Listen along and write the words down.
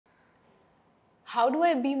how do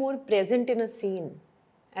I be more present in a scene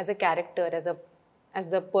as a character, as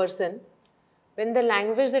the person, when the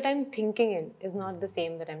language that I'm thinking in is not the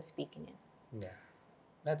same that I'm speaking in? Yeah,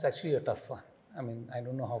 that's actually a tough one. I mean, I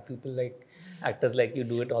don't know how people like actors like you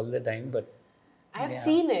do it all the time, but I've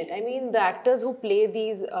seen it. I mean, the actors who play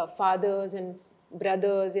these fathers and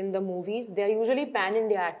brothers in the movies, they are usually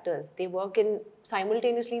pan-India actors. They work in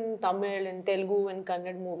simultaneously in Tamil and Telugu and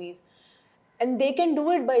Kannada movies. And they can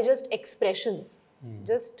do it by just expressions,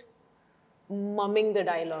 just mumming the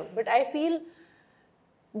dialogue. But I feel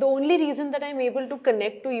the only reason that I'm able to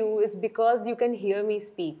connect to you is because you can hear me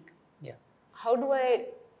speak. yeah. How do I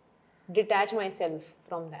detach myself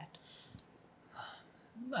from that?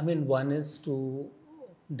 I mean, one is to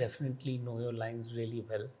definitely know your lines really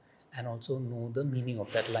well and also know the meaning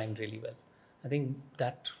of that line really well. I think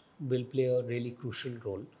that will play a really crucial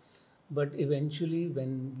role. But eventually,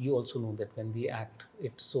 when you also know that when we act,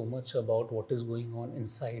 it's so much about what is going on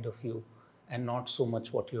inside of you and not so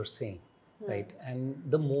much what you're saying, right? And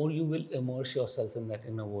the more you will immerse yourself in that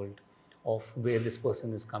inner world of where this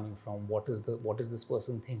person is coming from, what is this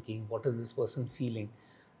person thinking, what is this person feeling,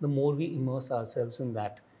 the more we immerse ourselves in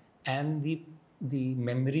that and the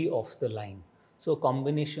memory of the line. So a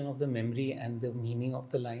combination of the memory and the meaning of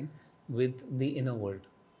the line with the inner world.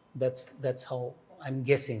 That's how I'm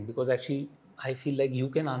guessing, because actually I feel like you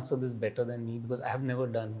can answer this better than me because I have never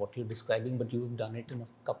done what you're describing, but you've done it in a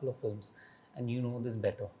couple of films and you know this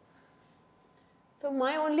better. So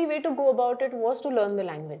my only way to go about it was to learn the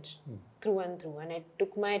language through and through. And it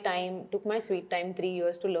took my time, took my sweet time, 3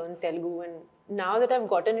 years to learn Telugu. And now that I've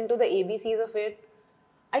gotten into the ABCs of it,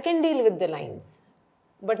 I can deal with the lines.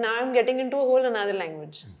 But now I'm getting into a whole another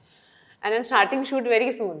language. And I'm starting shoot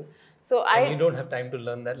very soon. So And you don't have time to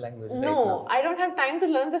learn that language right now. no, I don't have time to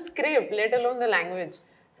learn the script, let alone the language.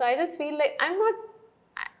 So I just feel like I'm not,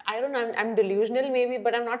 I don't know, I'm delusional maybe,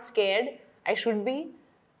 but I'm not scared. I should be.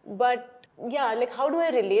 But yeah, like how do I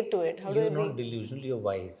relate to it? How do I You're not delusional, you're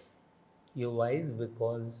wise. You're wise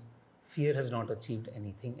because fear has not achieved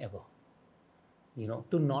anything ever. You know,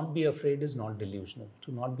 to not be afraid is not delusional.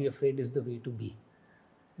 To not be afraid is the way to be.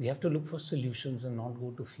 We have to look for solutions and not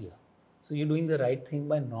go to fear. So you're doing the right thing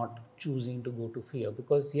by not choosing to go to fear,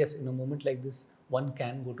 because yes, in a moment like this, one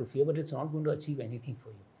can go to fear, but it's not going to achieve anything for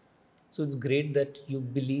you. So it's great that you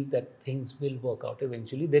believe that things will work out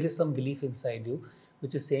eventually. There is some belief inside you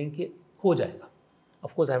which is saying कि हो जाएगा.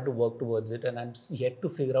 Of course, I have to work towards it, and I'm yet to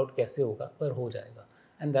figure out कैसे होगा, पर हो जाएगा.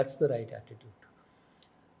 And that's the right attitude.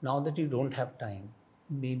 Now that you don't have time,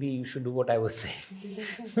 maybe you should do what I was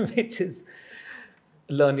saying, which is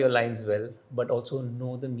learn your lines well, but also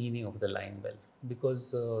know the meaning of the line well.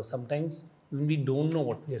 Because sometimes when we don't know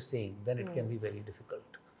what we are saying, then it can be very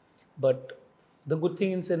difficult. But the good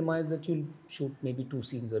thing in cinema is that you'll shoot maybe 2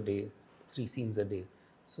 scenes a day, 3 scenes a day.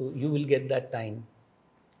 So you will get that time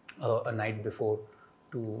a night before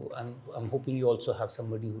to, I'm hoping you also have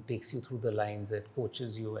somebody who takes you through the lines and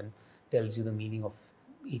coaches you and tells you the meaning of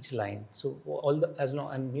each line. So all the, as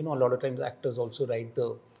long, and you know, a lot of times actors also write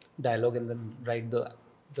the dialogue and then write the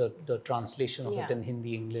translation of it in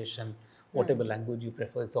Hindi, English, and whatever language you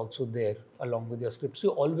prefer. It's also there along with your script. So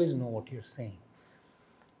you always know what you're saying.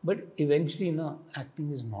 But eventually, you know,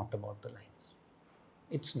 acting is not about the lines.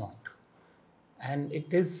 It's not. And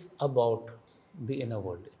it is about the inner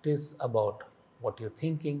world. It is about what you're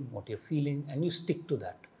thinking, what you're feeling, and you stick to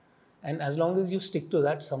that. And as long as you stick to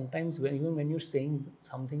that, sometimes even when you're saying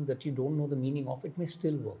something that you don't know the meaning of, it may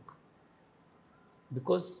still work.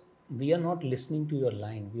 Because we are not listening to your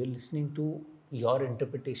line, we are listening to your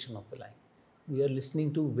interpretation of the line. We are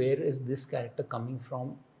listening to where is this character coming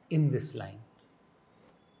from in this line.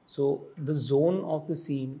 So the zone of the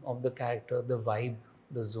scene, of the character, the vibe,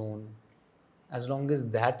 the zone, as long as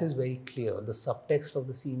that is very clear, the subtext of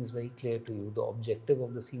the scene is very clear to you, the objective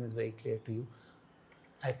of the scene is very clear to you,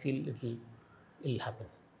 I feel it'll happen.